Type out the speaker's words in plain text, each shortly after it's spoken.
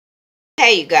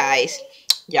Hey, you guys.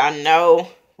 Y'all know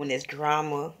when there's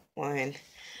drama, when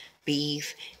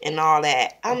beef, and all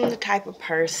that, I'm the type of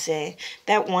person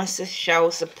that wants to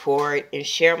show support and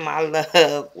share my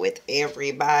love with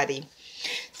everybody.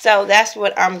 So that's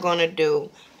what I'm going to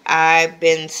do. I've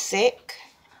been sick,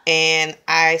 and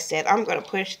I said I'm going to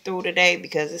push through today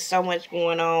because there's so much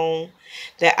going on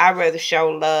that I'd rather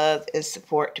show love and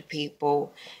support to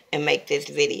people and make this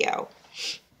video.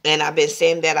 And I've been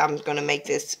saying that I'm going to make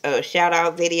this shout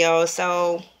out video.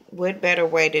 So what better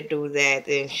way to do that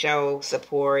than show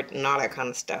support and all that kind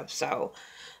of stuff. So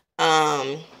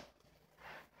um,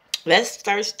 let's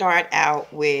first start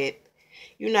out with,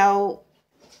 you know,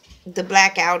 the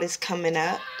blackout is coming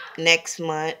up next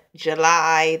month,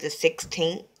 July the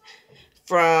 16th,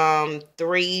 from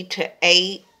 3 to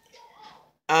 8.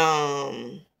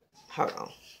 Hold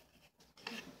on.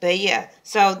 But yeah,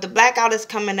 so the blackout is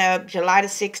coming up July the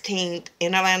 16th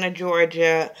in Atlanta,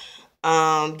 Georgia.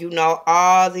 All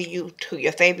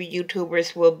your favorite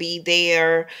YouTubers will be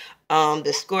there.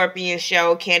 The Scorpion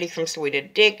Show, Candy from Sweet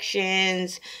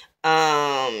Addictions,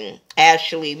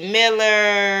 Ashley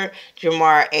Miller,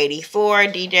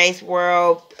 Jamar84, DJ's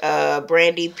World,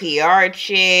 Brandy PR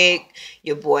Chick,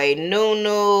 your boy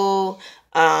Nunu,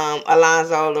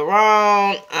 Alonzo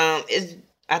Laron.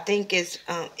 I think it's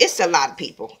a lot of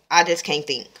people. I just can't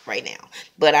think right now.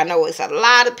 But I know it's a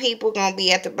lot of people going to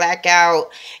be at the blackout.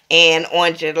 And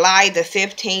on July the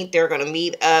 15th, they're going to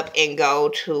meet up and go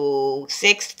to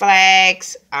Six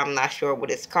Flags. I'm not sure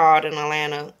what it's called in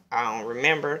Atlanta. I don't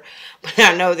remember. But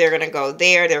I know they're going to go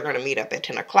there. They're going to meet up at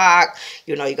 10 o'clock.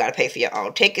 You got to pay for your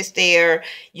own tickets there.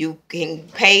 You can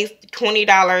pay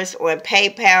 $20 on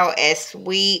PayPal at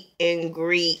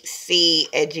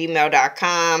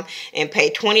sweetandgreetc@gmail.com and pay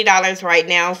 $20 right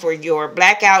now for your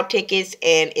blackout tickets,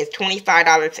 and it's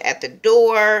 $25 at the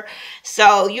door.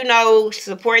 So,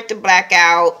 support the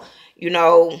blackout,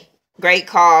 great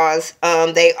cause.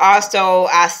 They also,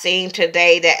 I seen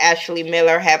today that Ashley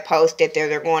Miller had posted that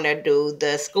they're going to do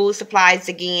the school supplies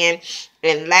again.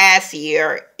 And last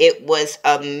year, it was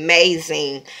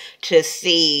amazing to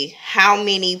see how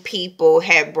many people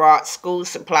had brought school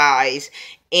supplies,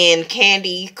 and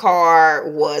Candy car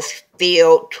was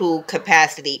filled to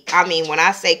capacity. I mean, when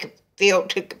I say filled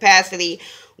to capacity,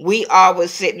 we all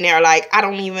was sitting there like, I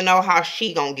don't even know how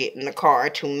she gonna get in the car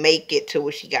to make it to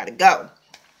where she gotta go.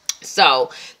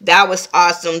 So that was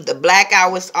awesome. The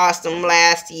blackout was awesome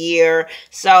last year.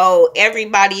 So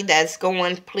everybody that's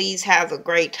going, please have a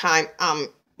great time.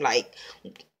 Like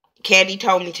Candy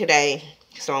told me today,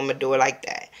 so I'm gonna do it like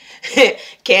that.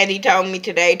 Candy told me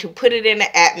today to put it in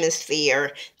the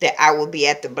atmosphere that I will be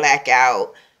at the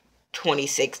blackout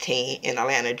 2016 in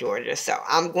Atlanta, Georgia. So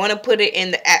I'm going to put it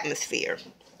in the atmosphere.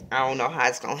 I don't know how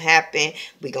it's going to happen.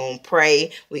 We're going to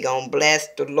pray. We're going to bless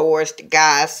the Lord, the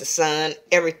gods, the sun,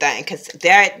 everything. Because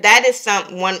that is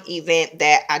one event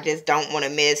that I just don't want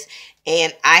to miss.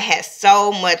 And I had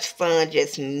so much fun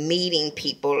just meeting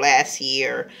people last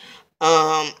year.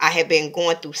 I have been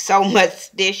going through so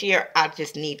much this year. I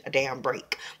just need a damn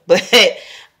break. But,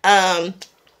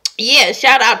 yeah,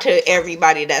 shout out to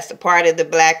everybody that's a part of the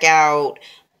blackout.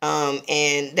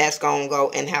 And that's gonna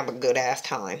go and have a good ass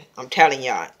time. I'm telling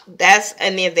y'all, that's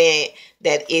an event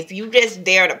that if you just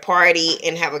there to party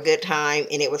and have a good time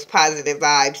and it was positive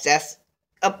vibes, that's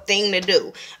a thing to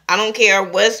do. I don't care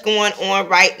what's going on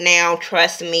right now.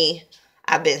 Trust me,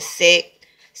 I've been sick,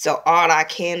 so all I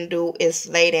can do is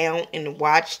lay down and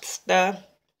watch stuff.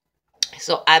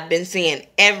 So I've been seeing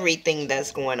everything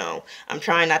that's going on. I'm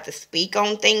trying not to speak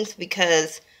on things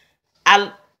because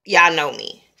y'all know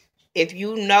me. If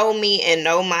you know me and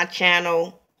know my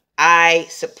channel, I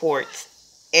support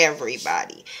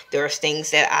everybody. There's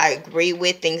things that I agree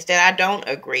with, things that I don't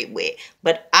agree with.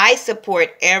 But I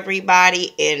support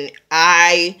everybody, and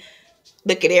I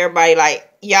look at everybody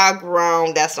like, y'all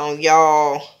grown, that's on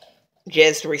y'all.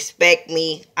 Just respect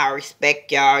me. I respect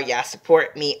y'all. Y'all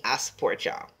support me. I support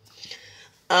y'all.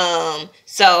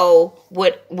 So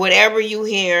whatever you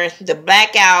hear, the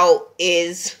blackout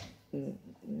is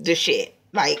the shit.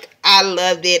 Like, I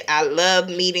loved it. I love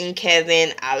meeting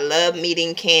Kevin. I love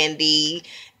meeting Candy,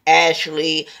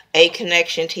 Ashley, A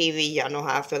Connection TV. Y'all know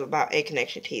how I feel about A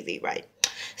Connection TV, right?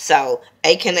 So,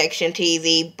 A Connection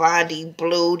TV, Bondi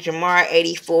Blue,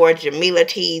 Jamar84, Jamila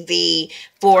TV,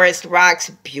 Forest Rocks,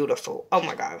 beautiful. Oh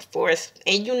my God, Forest.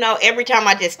 And every time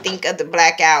I just think of the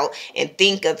blackout and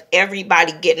think of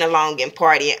everybody getting along and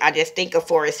partying, I just think of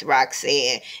Forest Rocks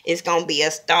saying it's going to be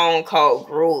a stone cold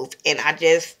groove. And I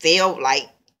just feel like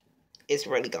it's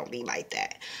really going to be like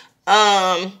that.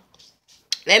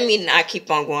 let me not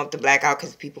keep on going up the blackout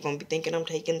because people gonna be thinking I'm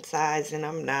taking sides and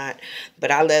I'm not.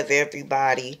 But I love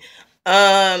everybody.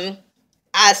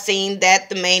 I seen that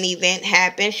the main event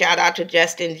happened. Shout out to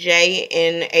Justin J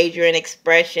and Adrian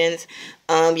Expressions.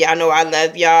 Y'all know I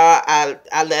love y'all.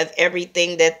 I love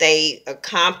everything that they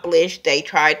accomplished. They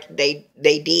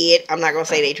did. I'm not gonna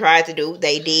say they tried to do.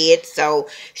 They did. So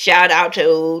shout out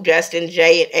to Justin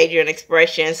J and Adrian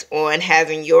Expressions on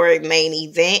having your main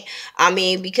event. I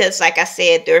mean, because like I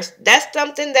said, that's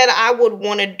something that I would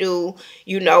want to do,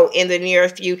 you know, in the near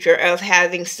future of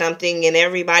having something and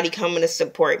everybody coming to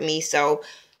support me. So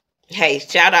hey,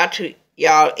 shout out to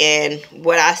y'all. And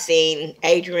what I seen,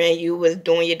 Adrian, you was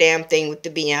doing your damn thing with the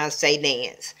Beyonce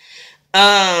dance.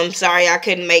 Sorry I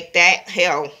couldn't make that.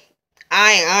 Hell,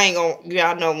 I ain't gonna,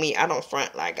 y'all know me, I don't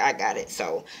front like I got it.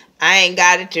 So I ain't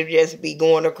got it to just be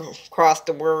going across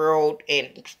the world and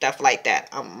stuff like that.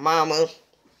 I'm a mama.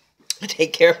 I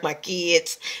take care of my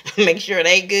kids, make sure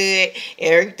they good,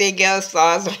 and everything else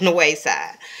falls on the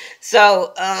wayside.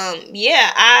 So,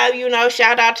 yeah,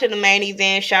 shout out to the main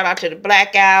event, shout out to the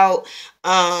blackout.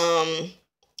 I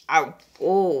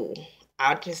oh,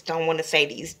 I just don't want to say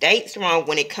these dates wrong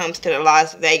when it comes to the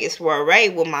Las Vegas soiree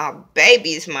with my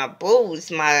babies, my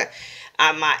booze, my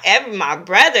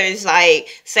brothers like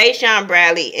Sayshawn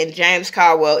Bradley and James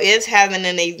Caldwell is having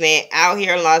an event out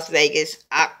here in Las Vegas,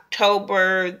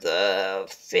 October the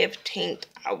 15th,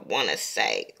 I want to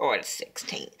say, or the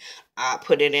 16th. I'll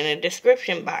put it in the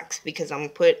description box because I'm going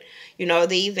to put,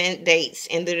 the event dates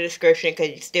in the description because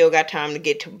you still got time to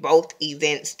get to both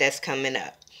events that's coming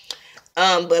up.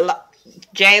 But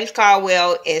James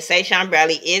Caldwell and Sayshawn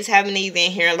Bradley is having an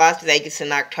event here in Las Vegas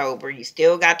in October. You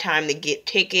still got time to get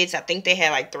tickets. I think they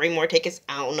had like 3 more tickets.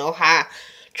 I don't know how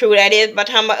true that is by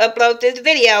the time I upload this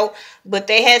video. But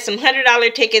they had some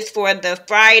 $100 tickets for the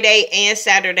Friday and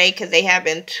Saturday because they're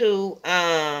having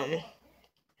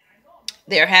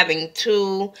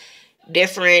two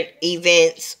different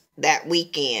events that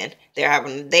weekend.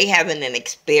 They having an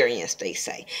experience, they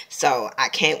say. So I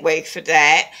can't wait for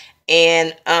that.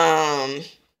 And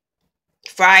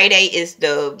Friday is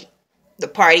the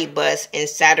party bus and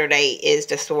Saturday is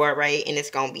the soiree, and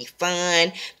it's gonna be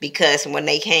fun because when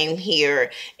they came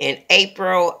here in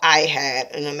April, I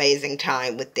had an amazing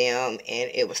time with them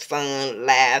and it was fun,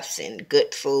 laughs, and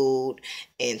good food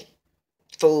and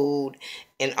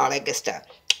all that good stuff.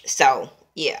 So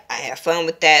yeah, I had fun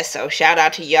with that. So shout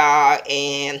out to y'all,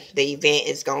 and the event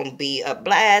is gonna be a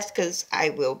blast because I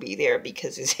will be there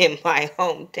because it's in my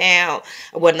hometown.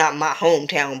 Well, not my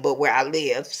hometown, but where I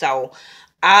live. So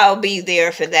I'll be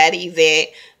there for that event.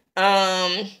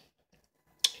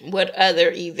 What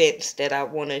other events that I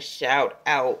want to shout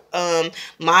out?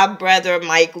 My brother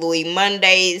Mike Louis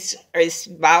Mondays is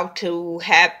about to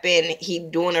happen. He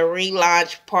doing a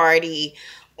relaunch party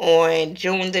on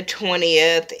June the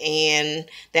 20th, and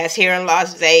that's here in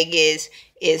Las Vegas.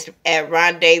 It's at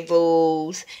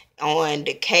Rendezvous on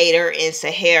Decatur and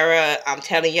Sahara. I'm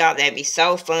telling y'all, that'd be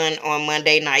so fun on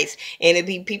Monday nights. And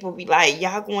people be like,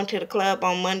 y'all going to the club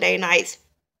on Monday nights?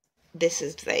 This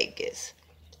is Vegas.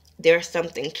 There's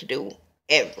something to do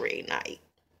every night.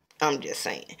 I'm just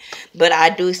saying. But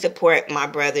I do support my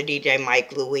brother DJ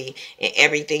Mike Louis and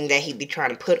everything that he be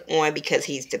trying to put on because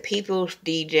he's the people's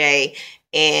DJ,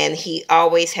 and he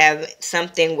always have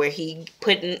something where he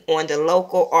putting on the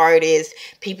local artists,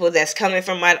 people that's coming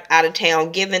from out of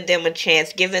town, giving them a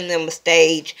chance, giving them a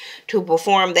stage to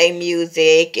perform their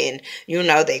music and,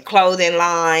 their clothing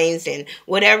lines and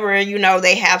whatever,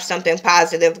 they have something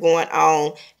positive going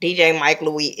on. DJ Mike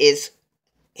Louis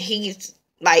he's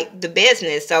like the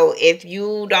business. So if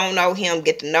you don't know him,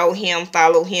 get to know him,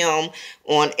 follow him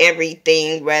on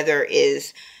everything, whether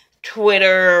it's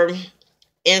Twitter,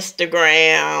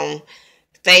 Instagram,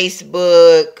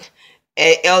 Facebook,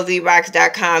 at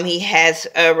lvrocks.com. He has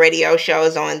radio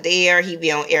shows on there. He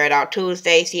be on Air It Out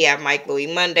Tuesdays. He have Mike Louis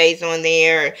Mondays on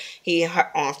there. He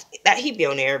be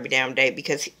on there every damn day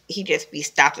because he just be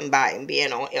stopping by and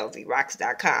being on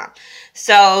lvrocks.com.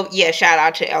 So yeah, shout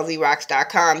out to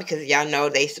lvrocks.com because y'all know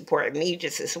they support me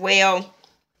just as well.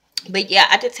 But yeah,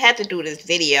 I just had to do this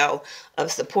video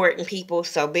of supporting people,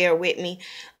 so bear with me.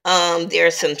 There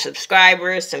are some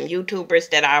subscribers, some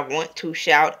YouTubers that I want to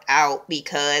shout out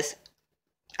because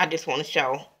I just want to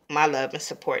show my love and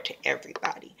support to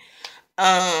everybody.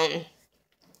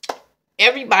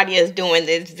 Everybody is doing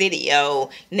this video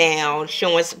now,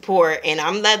 showing support, and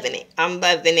I'm loving it. I'm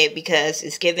loving it because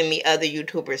it's giving me other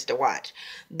YouTubers to watch.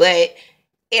 But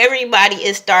everybody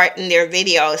is starting their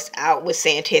videos out with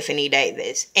saying Tiffany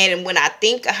Davis. And when I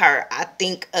think of her, I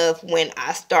think of when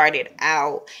I started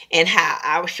out and how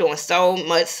I was showing so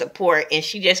much support. And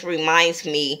she just reminds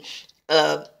me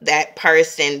of that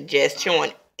person just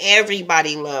showing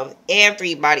everybody love,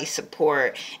 everybody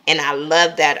support. And I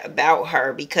love that about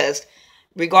her because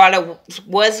regardless of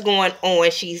what's going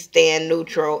on, she's staying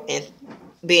neutral and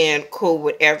being cool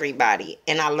with everybody,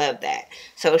 and I love that.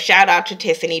 So shout out to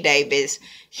Tiffany Davis.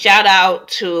 Shout out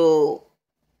to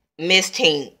Miss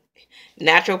Tink,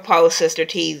 Natural Pole Sister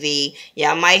TV.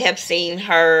 Y'all might have seen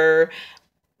her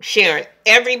sharing.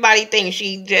 Everybody thinks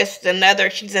she's a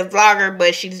vlogger,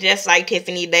 but she's just like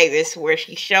Tiffany Davis, where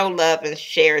she show love and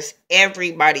shares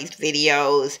everybody's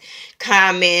videos,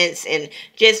 comments, and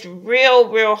just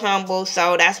real humble.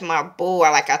 So that's my boo.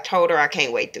 Like I told her, I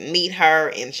can't wait to meet her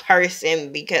in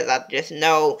person because I just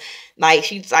know, like,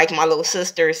 she's like my little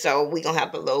sister, so we gonna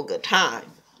have a little good time.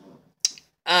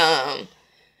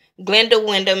 Glenda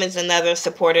Wyndham is another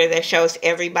supporter that shows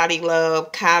everybody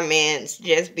love, comments,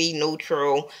 just be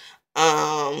neutral.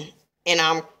 And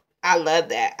I love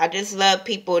that. I just love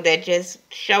people that just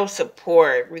show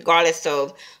support regardless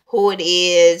of who it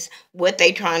is, what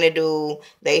they trying to do.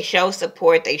 They show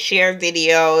support, they share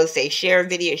videos,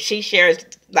 she shares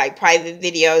like private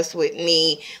videos with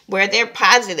me where they're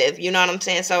positive, you know what I'm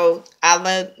saying? So I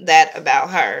love that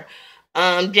about her.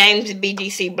 James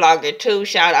BGC blogger too.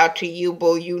 Shout out to you,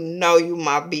 boo. You know you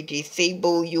my BGC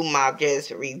boo. You my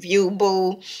just review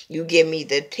boo. You give me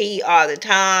the tea all the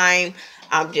time.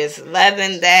 I'm just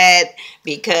loving that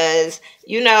because,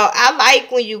 you know, I like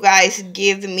when you guys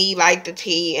give me like the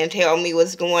tea and tell me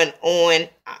what's going on,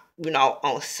 you know,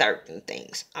 on certain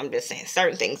things. I'm just saying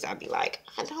certain things I'll be like,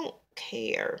 I don't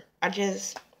care. I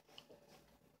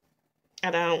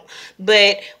don't.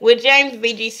 But with James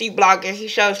BGC blogger, he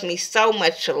shows me so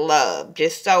much love.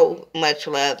 Just so much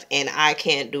love. And I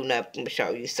can't do nothing but show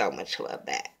you so much love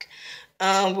back.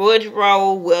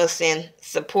 Woodrow Wilson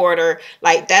supporter.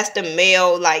 Like, that's the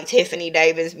male, like Tiffany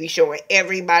Davis, be showing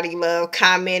everybody love,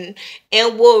 comment,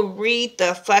 and will read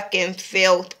the fucking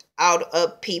filth out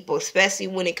of people, especially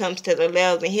when it comes to the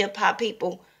love and hip-hop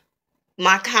people.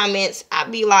 My comments,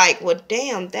 I'd be like, well,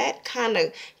 damn, that kind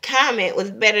of comment was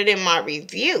better than my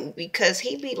review because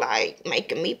he be like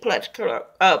making me clutch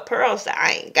pearls that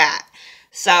I ain't got.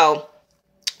 So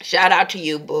shout out to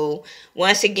you, boo.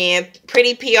 Once again,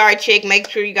 pretty PR chick. Make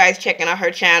sure you guys checking out her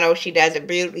channel. She does a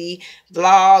beauty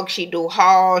vlog. She do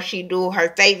hauls. She do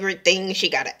her favorite things. She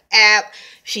got an app.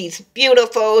 She's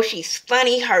beautiful. She's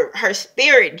funny. Her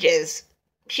spirit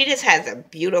she just has a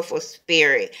beautiful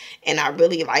spirit, and I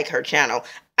really like her channel.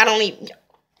 I don't even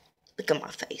look at my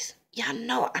face. Y'all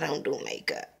know I don't do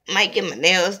makeup. Might get my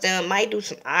nails done. Might do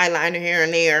some eyeliner here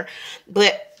and there,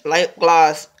 but lip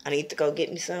gloss, I need to go get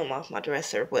me some off my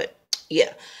dresser. But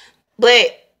yeah,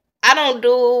 but I don't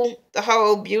do the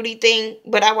whole beauty thing.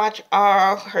 But I watch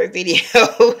all her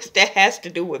videos that has to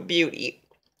do with beauty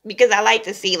because I like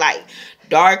to see like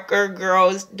darker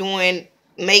girls doing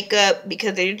makeup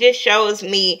because it just shows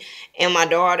me and my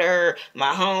daughter,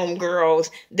 my home girls,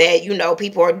 that, you know,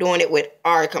 people are doing it with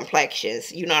our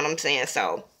complexions. You know what I'm saying?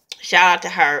 So shout out to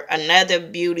her. Another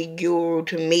beauty guru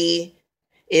to me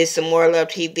is Some More Love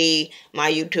TV,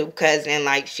 my YouTube cousin.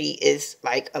 Like, she is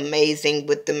like amazing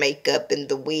with the makeup and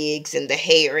the wigs and the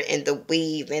hair and the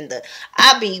weave and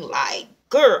I be like,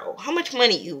 girl, how much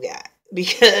money you got?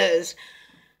 Because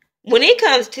when it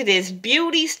comes to this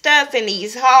beauty stuff and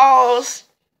these hauls,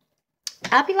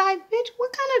 I be like, bitch,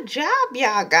 what kind of job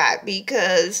y'all got?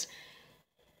 Because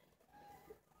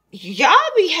y'all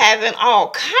be having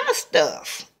all kind of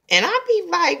stuff. And I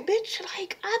be like, bitch,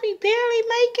 like, I be barely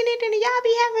making it, and y'all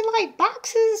be having, like,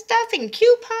 boxes and stuff and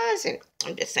coupons. And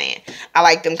I'm just saying, I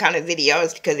like them kind of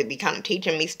videos because it be kind of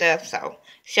teaching me stuff. So,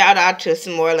 shout out to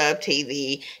Some More Love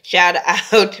TV. Shout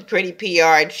out to Pretty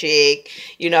PR Chick.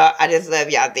 You know, I just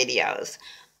love y'all videos.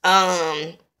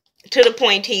 To the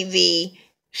Point TV.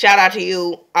 Shout out to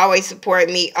you. Always support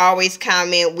me. Always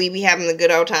comment. We be having a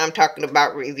good old time talking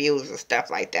about reviews and stuff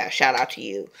like that. Shout out to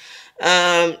you.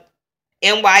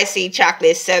 NYC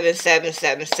Chocolate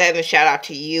 7777. Shout out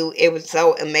to you. It was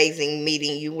so amazing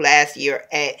meeting you last year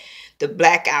at the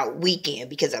blackout weekend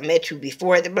because I met you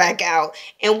before the blackout.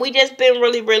 And we just been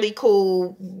really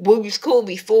cool. We was cool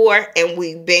before and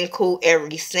we've been cool ever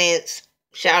since.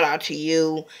 Shout out to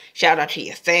you. Shout out to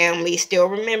your family. Still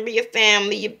remember your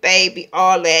family, your baby,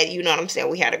 all that. You know what I'm saying?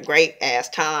 We had a great ass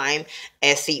time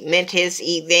at Cemented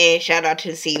event. Shout out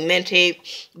to Cemented.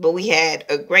 But we had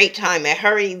a great time at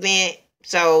her event.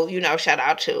 So, you know, shout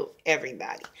out to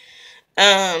everybody.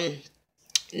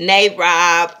 Nay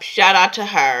Rob, shout out to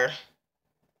her.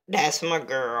 That's my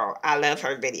girl. I love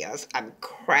her videos. I'm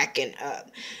cracking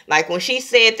up. Like when she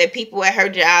said that people at her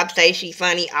job say she's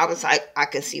funny, I was like, I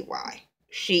can see why.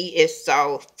 She is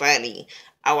so funny.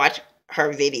 I watch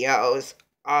her videos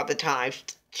all the time.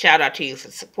 Shout out to you for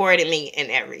supporting me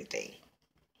and everything.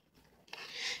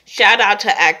 Shout out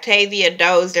to Octavia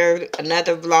Dozer,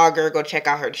 another vlogger. Go check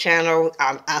out her channel.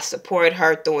 I support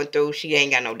her through and through. She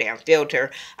ain't got no damn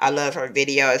filter. I love her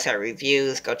videos, her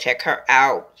reviews. Go check her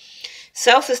out.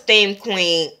 Self-esteem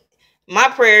queen, my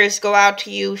prayers go out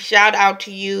to you. Shout out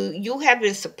to you. You have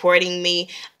been supporting me.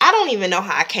 I don't even know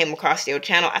how I came across your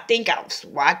channel. I think I was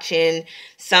watching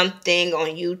something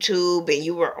on YouTube and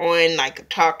you were on like a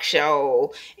talk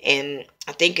show, and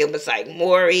I think it was like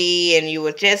Maury, and you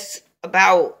were just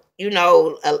about, you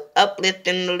know,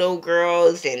 uplifting the little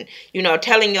girls and, you know,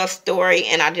 telling your story,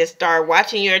 and I just started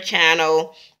watching your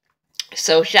channel.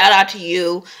 So shout out to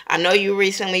you. I know you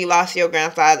recently lost your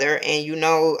grandfather, and you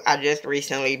know I just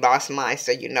recently lost mine,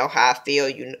 so you know how I feel.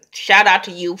 You shout out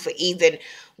to you for even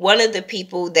one of the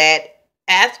people that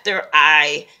after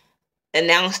I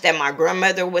announced that my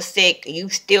grandmother was sick, you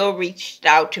still reached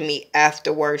out to me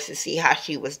afterwards to see how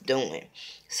she was doing.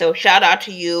 So shout out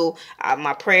to you.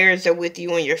 My prayers are with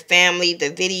you and your family.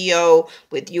 The video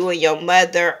with you and your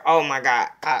mother, oh my God,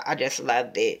 I just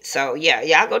loved it. So yeah,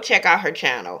 y'all go check out her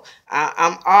channel.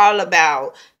 I'm all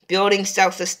about building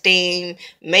self-esteem,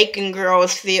 making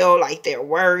girls feel like they're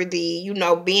worthy, you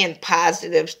know, being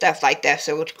positive, stuff like that.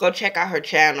 So go check out her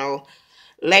channel.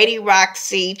 Lady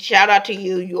Roxy, shout out to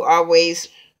you. You always,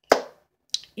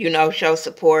 you know, show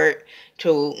support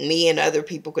to me and other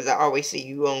people because I always see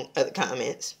you on other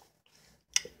comments.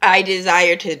 I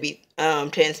desire to be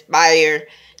to inspire.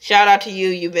 Shout out to you.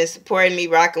 You've been supporting me,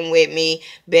 rocking with me,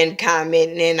 been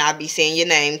commenting, and I'll be seeing your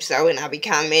name. So, and I'll be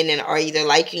commenting or either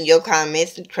liking your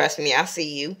comments. And trust me, I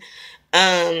see you.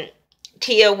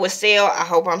 Tia Wassell, I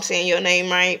hope I'm saying your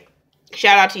name right.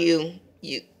 Shout out to you.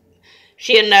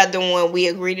 She another one. We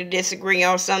agree to disagree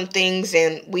on some things,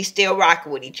 and we still rock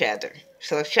with each other.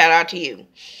 So shout out to you.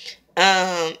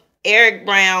 Eric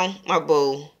Brown, my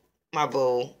boo. My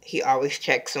boo. He always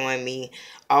checks on me.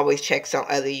 Always checks on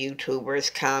other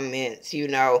YouTubers' comments. You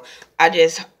know, I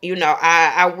just, you know,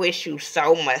 I wish you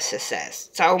so much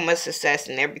success. So much success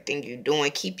in everything you're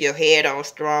doing. Keep your head on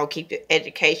strong. Keep your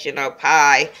education up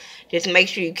high. Just make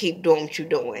sure you keep doing what you're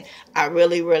doing. I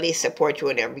really, really support you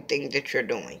in everything that you're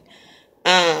doing.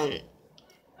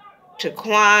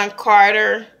 Taquan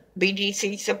Carter,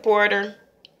 BGC supporter.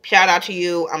 Shout out to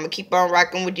you. I'm going to keep on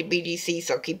rocking with your BGC,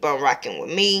 so keep on rocking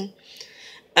with me.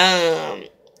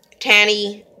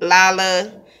 Tanny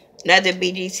Lala, another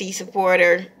BGC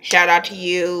supporter. Shout out to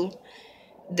you.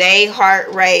 They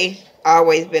Heart Ray,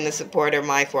 always been a supporter of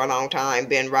mine for a long time.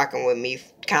 Been rocking with me,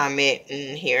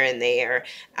 commenting here and there.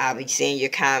 I'll be seeing your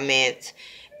comments.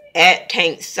 At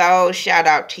Tank Soul, shout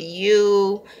out to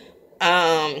you.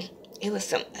 It was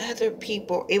some other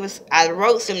people. I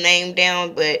wrote some name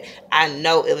down, but I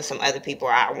know it was some other people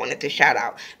I wanted to shout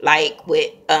out. Like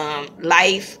with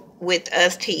Life with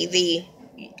Us TV.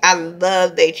 I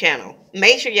love their channel.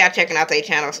 Make sure y'all checking out their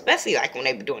channel, especially like when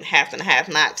they be doing half and half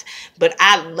knots. But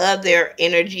I love their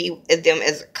energy with them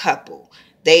as a couple.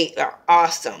 They are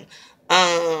awesome.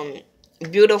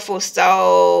 Beautiful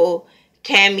Soul,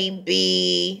 Tammy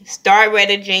B, Star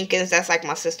Retta Jenkins. That's like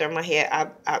my sister in my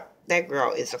head. That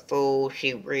girl is a fool.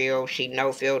 She real. She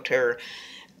no filter.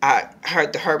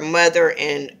 Her mother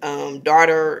and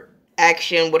daughter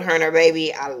action with her and her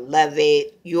baby. I love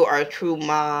it. You are a true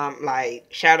mom. Like,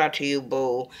 shout out to you,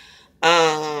 boo.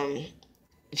 Janae,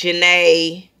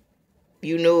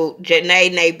 you knew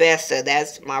Janae Nabessa.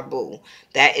 That's my boo.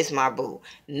 That is my boo.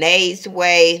 Nay's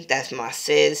Way. That's my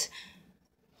sis.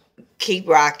 Keep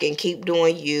rocking. Keep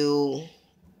doing you.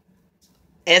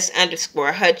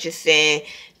 S_Hutchison,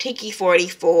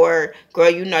 Tiki44, girl,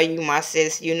 you know you my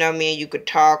sis, you know me and you could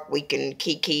talk, we can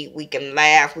kiki, we can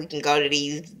laugh, we can go to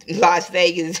these Las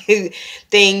Vegas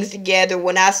things together.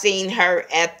 When I seen her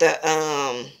at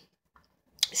the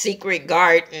Secret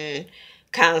Garden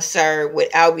concert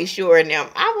with Albie Shore and them,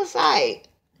 I was like,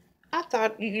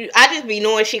 I just be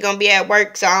knowing she gonna be at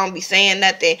work, so I don't be saying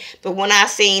nothing. But when I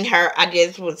seen her, I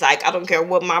just was like, I don't care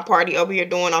what my party over here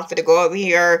doing. I'm finna go over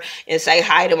here and say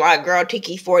hi to my girl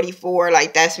Tiki44.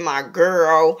 Like, that's my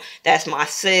girl. That's my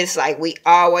sis. Like, we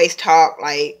always talk.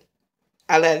 Like,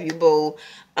 I love you, boo.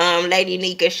 Lady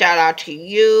Nika, shout out to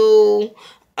you.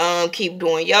 Keep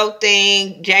doing your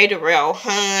thing. J. Darrell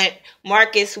Hunt,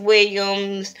 Marcus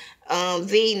Williams,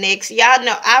 V Nix. Y'all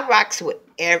know I rocks with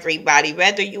everybody,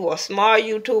 whether you a small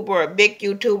YouTuber or a big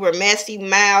YouTuber, Messy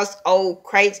Mouse, old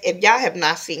crazy. If y'all have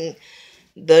not seen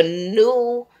the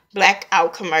new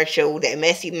blackout commercial that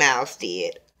Messy Mouse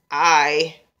did,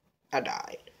 I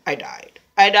died. I died.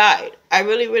 I died. I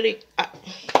really, really,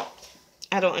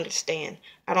 I don't understand.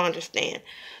 I don't understand.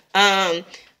 Um,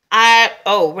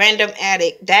 Random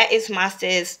Addict. That is my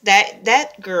sis.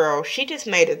 That girl, she just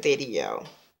made a video.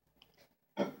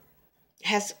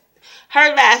 Has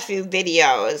her last few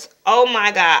videos. Oh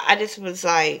my God. I just was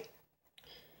like,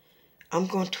 I'm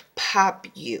going to pop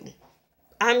you.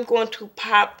 I'm going to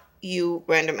pop you,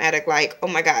 Random Addict. Like, oh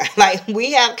my God. Like,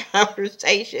 we have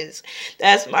conversations.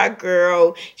 That's my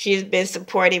girl. She's been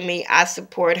supporting me. I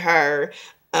support her.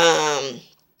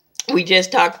 We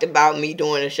just talked about me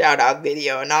doing a shout out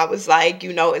video, and I was like,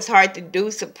 you know, it's hard to do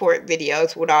support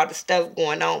videos with all the stuff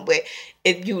going on, but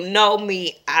if you know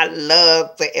me, I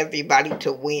love for everybody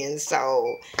to win,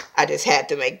 so I just had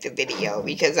to make the video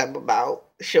because I'm about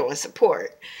showing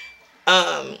support.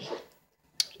 um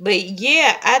but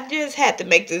yeah, I just had to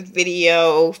make this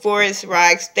video. Forest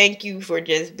Rocks, thank you for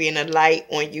just being a light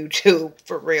on YouTube,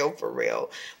 for real, for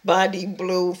real. Bondi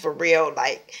Blue, for real,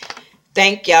 like,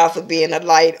 thank y'all for being a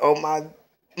light on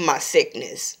my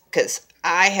sickness, because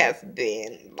I have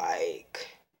been like,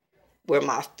 where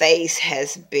my face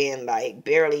has been like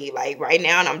barely, like right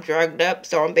now, and I'm drugged up,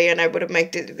 so I'm being able to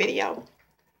make this video.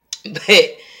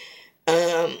 But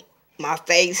um my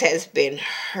face has been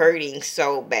hurting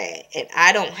so bad, and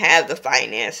I don't have the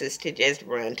finances to just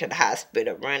run to the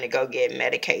hospital, run to go get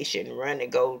medication, run to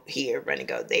go here, run to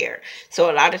go there.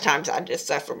 So a lot of times I just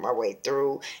suffer my way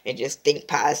through and just think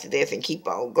positive and keep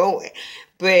on going.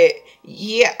 But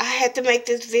yeah, I had to make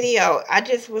this video. I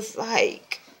just was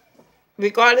like,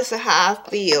 regardless of how I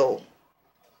feel,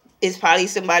 it's probably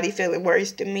somebody feeling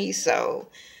worse than me. So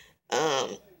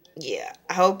um, yeah,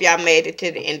 I hope y'all made it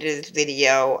to the end of this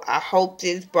video. I hope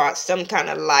this brought some kind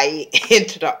of light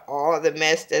into all the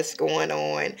mess that's going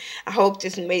on. I hope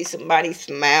this made somebody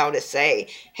smile to say,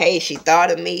 hey, she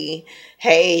thought of me.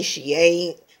 Hey, she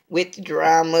ain't with the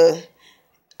drama.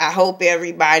 I hope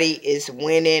everybody is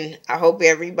winning. I hope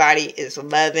everybody is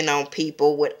loving on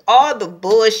people with all the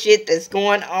bullshit that's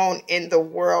going on in the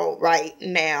world right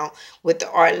now with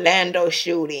the Orlando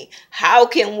shooting. How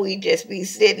can we just be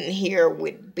sitting here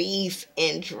with beef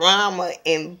and drama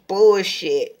and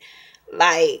bullshit?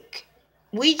 Like,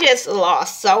 we just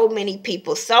lost so many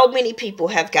people. So many people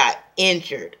have got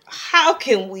injured. How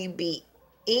can we be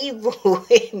evil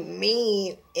and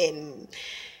mean and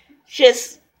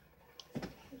just...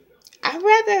 I'd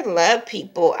rather love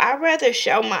people. I'd rather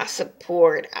show my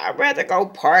support. I'd rather go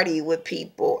party with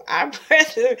people. I'd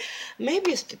rather...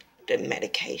 Maybe it's the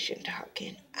medication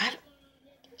talking.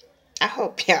 I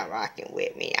hope y'all rocking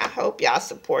with me. I hope y'all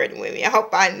supporting with me. I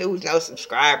hope I lose no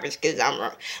subscribers because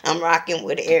I'm rocking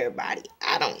with everybody.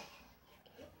 I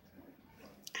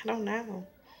don't know.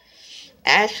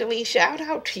 Ashley, shout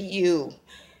out to you.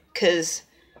 Because,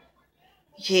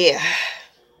 yeah...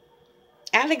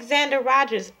 Alexander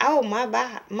Rogers. Oh, my.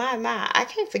 I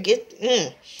can't forget.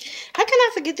 How can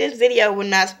I forget this video when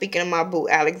not speaking of my boo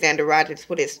Alexander Rogers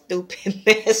with his stupid,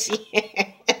 messy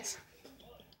ass?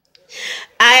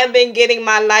 I have been getting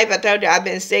my life. I told you I've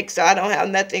been sick, so I don't have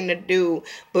nothing to do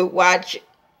but watch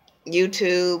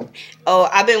YouTube. Oh,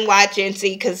 I've been watching,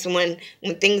 see, because when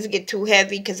things get too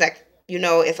heavy, because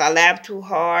if I laugh too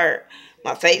hard,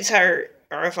 my face hurt,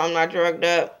 or if I'm not drugged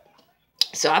up.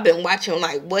 So I've been watching,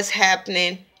 like, what's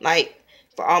happening, like,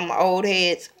 for all my old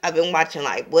heads. I've been watching,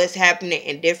 like, what's happening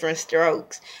in different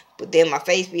strokes. But then my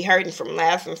face be hurting from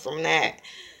laughing from that.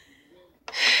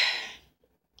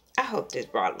 I hope this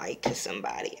brought light to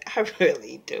somebody. I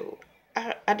really do.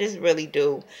 I just really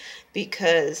do.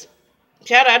 Because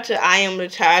shout out to I Am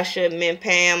Latasha, Min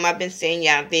Pam. I've been seeing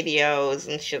y'all videos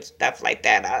and stuff like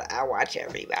that. I watch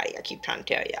everybody. I keep trying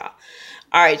to tell y'all.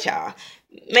 Alright, y'all.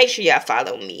 Make sure y'all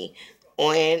follow me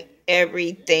on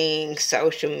everything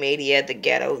social media, The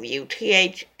Ghetto View,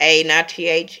 THA, not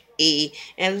THE,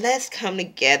 and let's come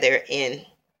together and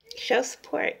show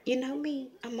support. You know me,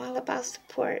 I'm all about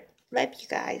support. Love you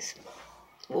guys.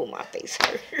 Oh, my face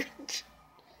hurt.